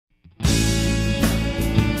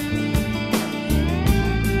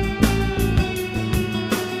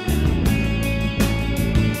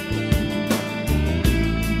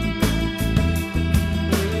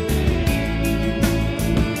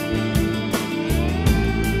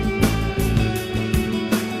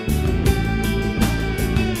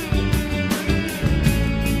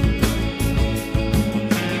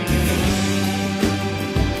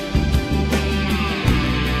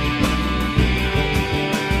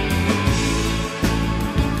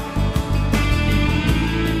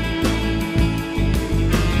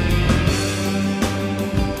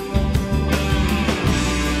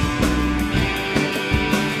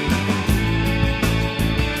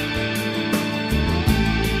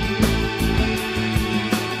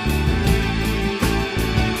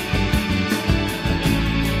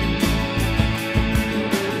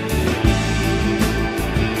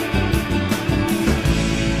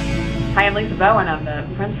Bowen. I'm the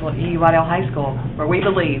principal at Waddell High School, where we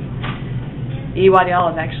believe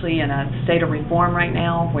Waddell is actually in a state of reform right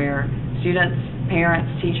now, where students,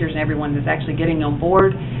 parents, teachers, and everyone is actually getting on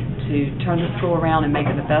board to turn the school around and make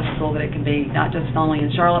it the best school that it can be, not just only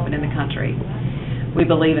in Charlotte, but in the country. We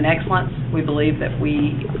believe in excellence. We believe that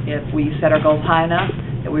if we set our goals high enough,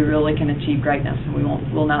 that we really can achieve greatness, and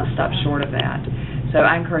we'll not stop short of that. So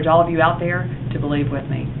I encourage all of you out there to believe with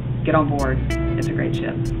me. Get on board. It's a great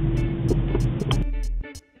ship.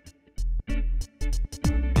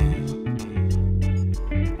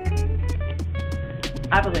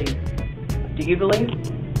 I believe. Do you believe?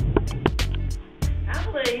 I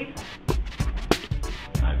believe.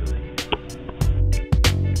 I believe.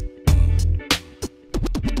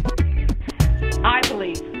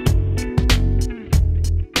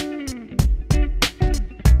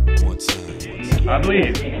 I believe. I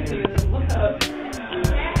believe.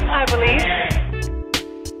 I believe.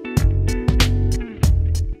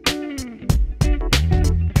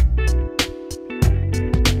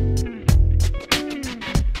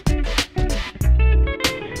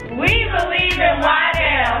 We believe in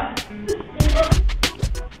Waddell.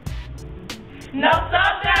 No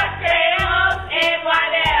subject animals in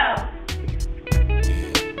Waddell.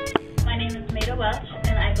 My name is Maida Welch,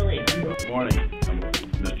 and I believe. Good morning. I'm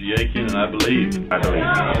Mr. Yakin, and I believe. I believe.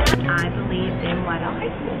 I believe in Waddell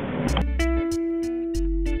High School.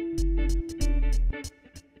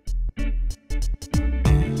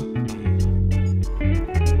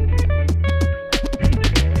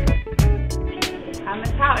 I'm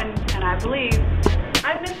Miss Houghton, and I believe.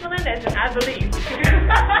 I'm Miss Melendez, and I believe.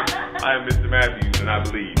 I am Mr. Matthews, and I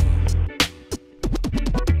believe.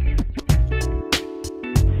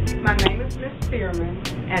 My name is Miss Spearman,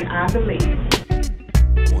 and I believe.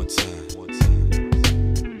 One time.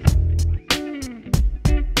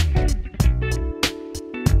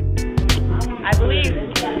 I believe.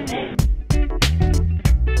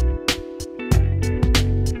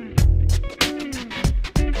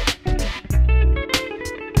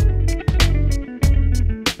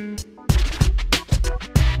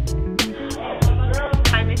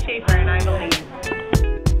 I'm Miss Schaefer, and I believe.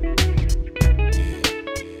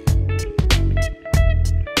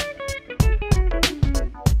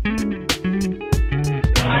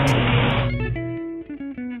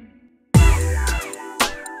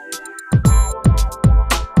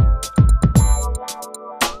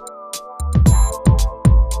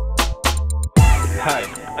 Hi,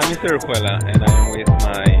 I'm Mr. Orjuela, and I am with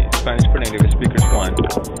my Spanish for Native Speakers 1,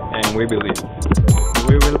 and we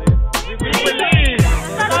believe.